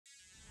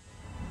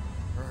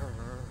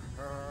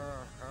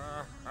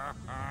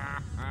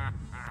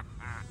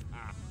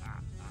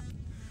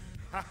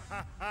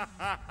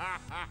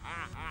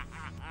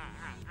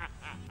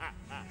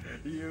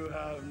You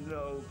have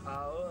no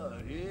power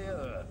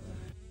here.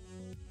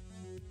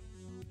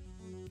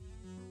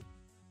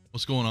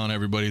 What's going on,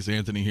 everybody? It's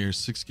Anthony here,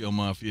 6th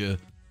Mafia.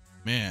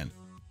 Man,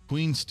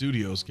 Queen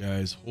Studios,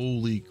 guys,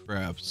 holy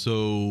crap.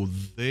 So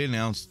they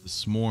announced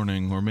this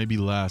morning, or maybe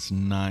last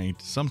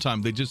night,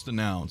 sometime they just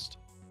announced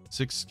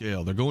 6th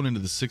scale. They're going into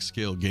the 6th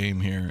scale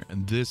game here,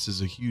 and this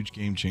is a huge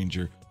game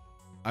changer.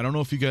 I don't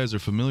know if you guys are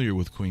familiar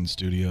with Queen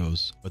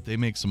Studios, but they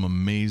make some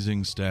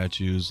amazing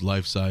statues,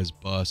 life-size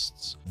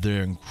busts.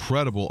 They're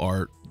incredible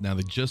art. Now,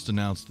 they just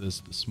announced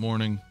this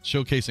morning,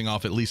 showcasing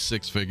off at least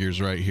 6 figures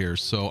right here.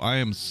 So I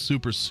am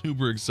super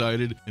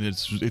excited, and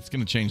it's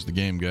going to change the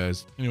game,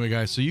 guys. Anyway,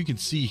 guys, so you can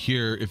see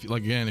here, if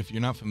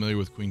you're not familiar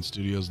with Queen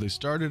Studios, they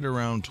started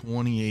around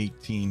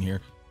 2018 here,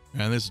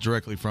 and this is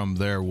directly from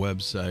their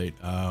website.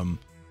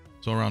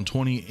 So around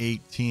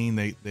 2018,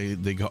 they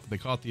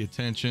caught the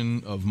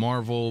attention of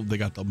Marvel. They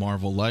got the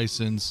Marvel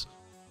license,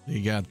 they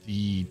got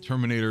the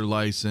Terminator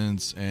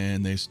license,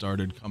 and they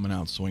started coming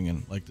out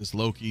swinging. Like this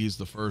Loki is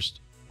the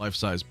first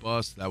life-size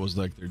bust. That was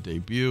like their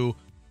debut.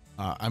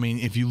 I mean,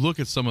 if you look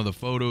at some of the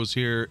photos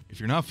here,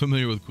 if you're not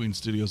familiar with Queen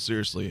Studios,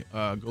 seriously,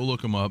 go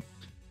look them up.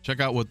 Check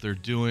out what they're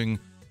doing.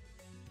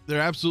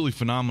 They're absolutely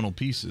phenomenal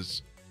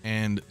pieces.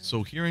 And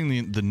so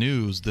hearing the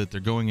news that they're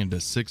going into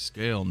 6th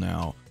scale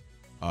now,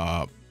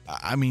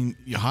 I mean,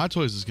 Hot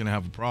Toys is going to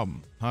have a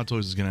problem. Hot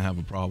Toys is going to have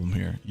a problem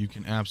here. You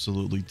can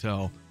absolutely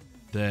tell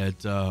that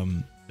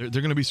they're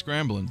going to be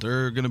scrambling.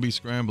 They're going to be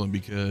scrambling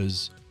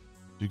because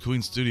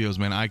Queen Studios,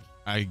 man,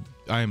 I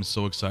am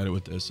so excited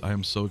with this. I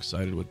am so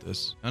excited with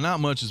this. Now,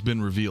 not much has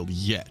been revealed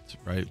yet,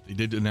 right? They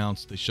did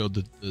announce, they showed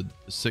the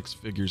 6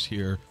 figures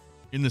here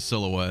in the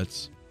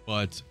silhouettes.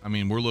 But, I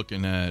mean, we're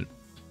looking at,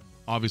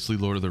 obviously,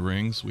 Lord of the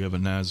Rings. We have a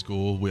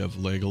Nazgul. We have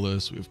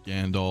Legolas. We have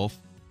Gandalf.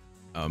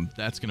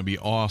 That's going to be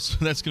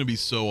awesome. That's going to be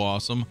so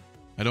awesome.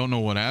 I don't know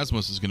what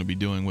Asmus is going to be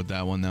doing with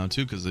that one now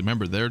too, because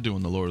remember, they're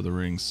doing the Lord of the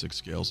Rings 6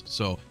 scales.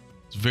 So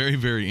it's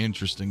very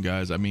interesting,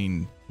 guys. I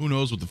mean, who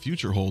knows what the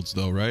future holds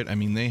though, right? I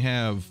mean, they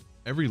have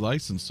every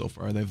license so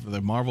far. They have the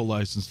Marvel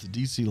license, the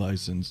DC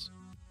license,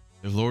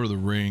 they have Lord of the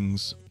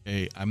Rings.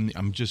 Hey, I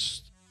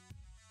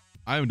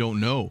don't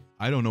know.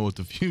 I don't know what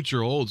the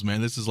future holds, man.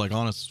 This is like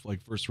honest,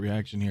 like first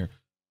reaction here.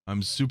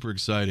 I'm super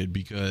excited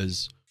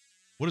because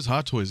what is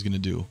Hot Toys going to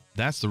do?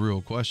 That's the real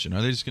question.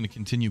 Are they just going to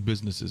continue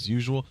business as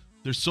usual?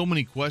 There's so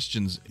many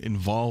questions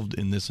involved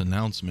in this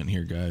announcement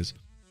here, guys.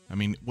 I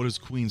mean, what is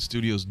Queen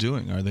Studios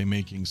doing? Are they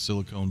making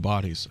silicone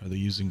bodies? Are they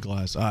using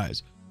glass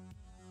eyes?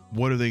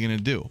 What are they going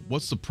to do?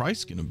 What's the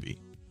price going to be?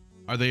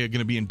 Are they going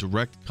to be in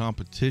direct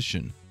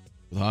competition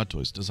with Hot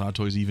Toys? Does Hot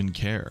Toys even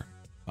care?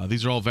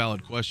 These are all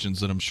valid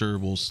questions that I'm sure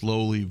will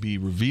slowly be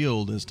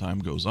revealed as time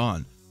goes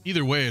on.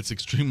 Either way, it's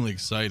extremely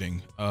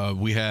exciting.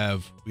 We'd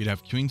have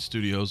Queen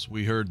Studios.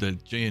 We heard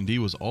that J&D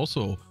was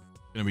also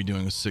going to be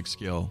doing a 6th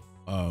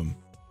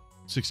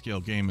scale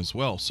game as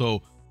well.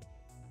 So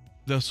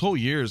this whole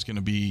year is going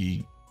to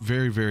be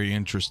very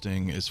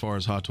interesting as far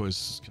as Hot Toys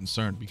is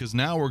concerned, because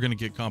now we're going to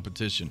get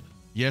competition.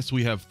 Yes,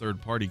 we have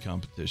third-party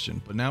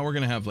competition, but now we're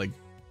going to have like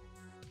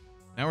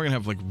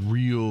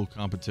real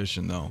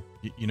competition though.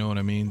 You know what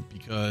I mean?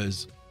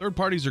 Because third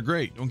parties are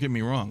great. Don't get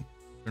me wrong.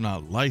 They're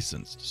not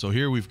licensed. So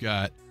here we've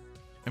got,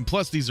 and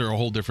plus these are a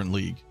whole different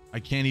league. I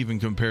can't even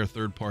compare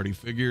third-party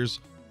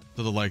figures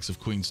to the likes of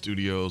Queen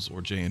Studios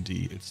or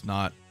J&D.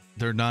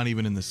 They're not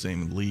even in the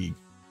same league.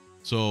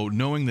 So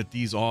knowing that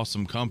these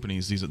awesome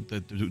companies,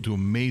 that do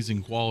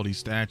amazing quality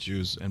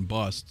statues and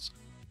busts,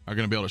 are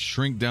going to be able to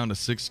shrink down to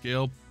 6th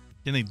scale,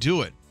 can they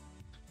do it?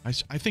 I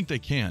think they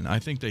can. I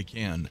think they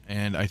can.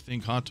 And I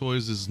think Hot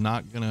Toys is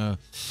not going to,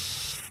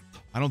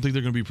 I don't think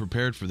they're going to be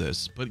prepared for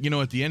this. But, you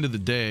know, at the end of the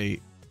day,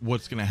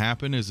 what's going to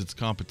happen is it's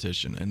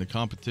competition, and the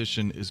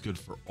competition is good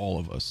for all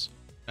of us.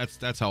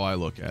 That's how I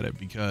look at it,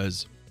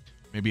 because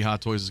maybe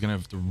Hot Toys is going to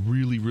have to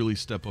really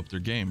step up their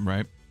game,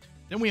 right?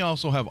 Then we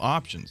also have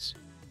options.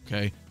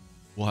 Okay,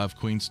 we'll have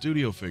Queen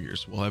Studio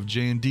figures, we'll have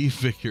J&D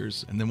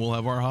figures, and then we'll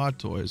have our Hot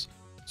Toys.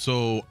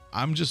 So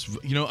I'm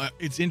just, you know,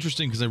 it's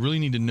interesting because I really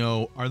need to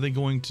know, are they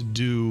going to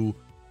do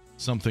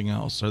something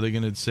else? Are they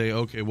going to say,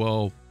 okay,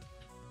 well,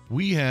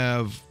 we're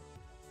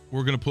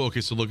going to put,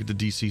 okay, so look at the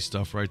DC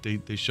stuff, right?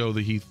 They show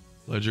the Heath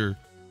Ledger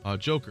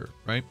Joker,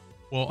 right?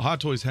 Well, Hot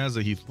Toys has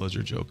a Heath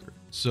Ledger Joker.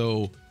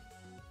 So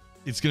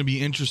it's going to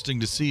be interesting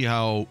to see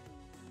how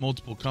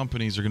multiple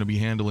companies are going to be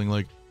handling,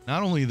 like,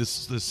 not only the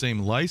same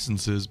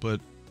licenses,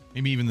 but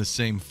maybe even the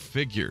same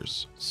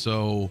figures.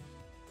 So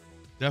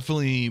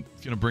definitely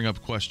going to bring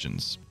up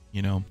questions,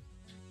 you know?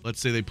 Let's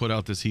say they put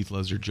out this Heath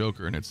Ledger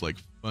Joker and it's like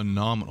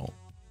phenomenal.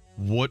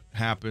 What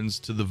happens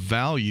to the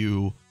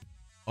value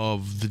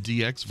of the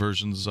DX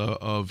versions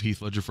of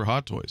Heath Ledger for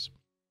Hot Toys?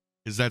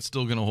 Is that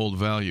still going to hold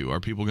value?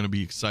 Are people going to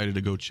be excited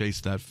to go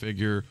chase that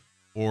figure,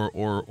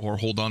 or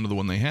hold on to the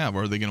one they have?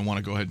 Or are they going to want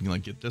to go ahead and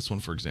like get this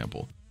one, for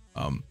example?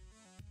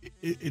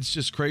 It's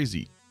just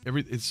crazy.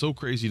 It's so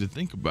crazy to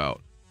think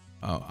about.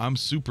 I'm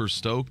super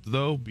stoked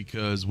though,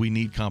 because we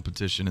need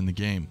competition in the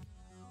game.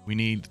 We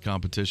need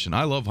competition.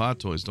 I love Hot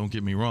Toys, don't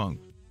get me wrong,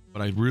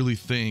 but I really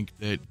think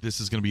that this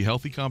is going to be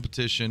healthy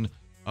competition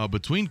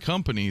between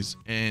companies,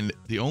 and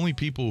the only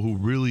people who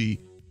really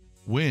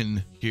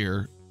win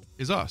here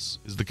is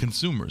the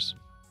consumers,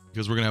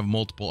 because we're going to have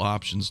multiple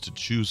options to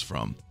choose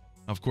from.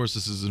 Of course,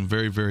 this is in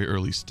very, very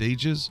early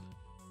stages,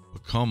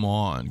 but come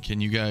on,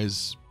 can you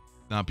guys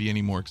not be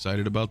any more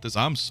excited about this?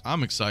 I'm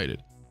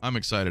excited. I'm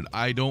excited.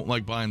 I don't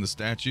like buying the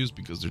statues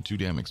because they're too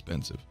damn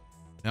expensive.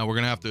 Now we're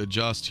going to have to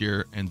adjust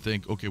here and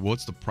think, okay,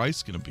 what's the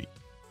price going to be?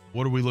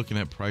 What are we looking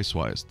at price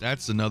wise?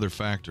 That's another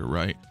factor,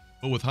 right?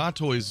 But with Hot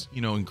Toys,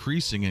 you know,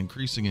 increasing.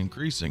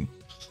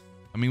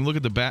 I mean, look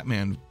at the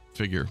Batman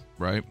figure,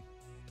 right?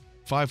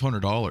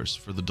 $500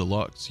 for the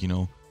deluxe, you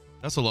know,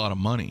 that's a lot of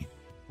money.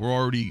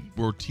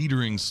 We're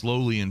teetering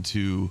slowly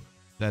into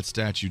that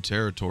statue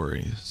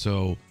territory.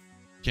 So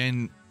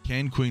can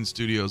Queen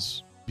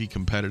Studios be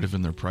competitive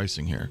in their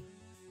pricing here?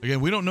 Again,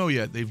 we don't know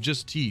yet. They've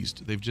just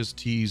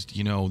teased,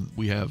 you know,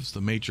 we have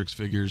the Matrix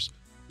figures,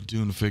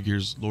 Dune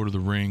figures, Lord of the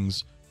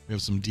Rings. We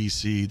have some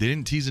DC. They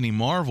didn't tease any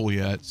Marvel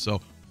yet,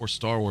 or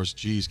Star Wars.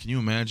 Geez, can you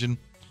imagine?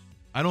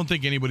 I don't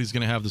think anybody's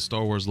going to have the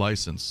Star Wars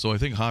license. So I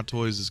think Hot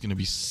Toys is going to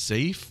be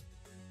safe,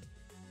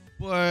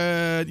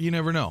 but you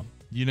never know.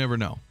 You never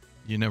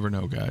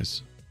know,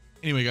 guys.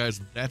 Anyway,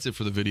 guys, that's it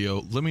for the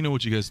video. Let me know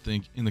what you guys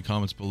think in the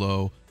comments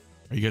below.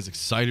 Are you guys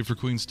excited for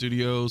Queen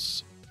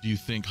Studios? Do you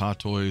think Hot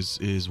Toys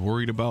is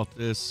worried about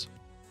this?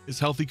 Is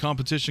healthy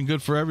competition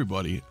good for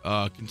everybody?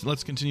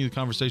 Let's continue the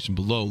conversation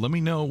below. Let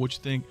me know what you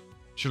think. Be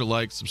sure to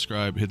like,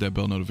 subscribe, hit that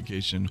bell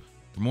notification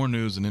for more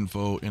news and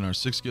info in our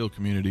 6-scale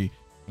community.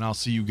 And I'll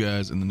see you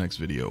guys in the next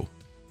video.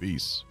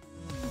 Peace.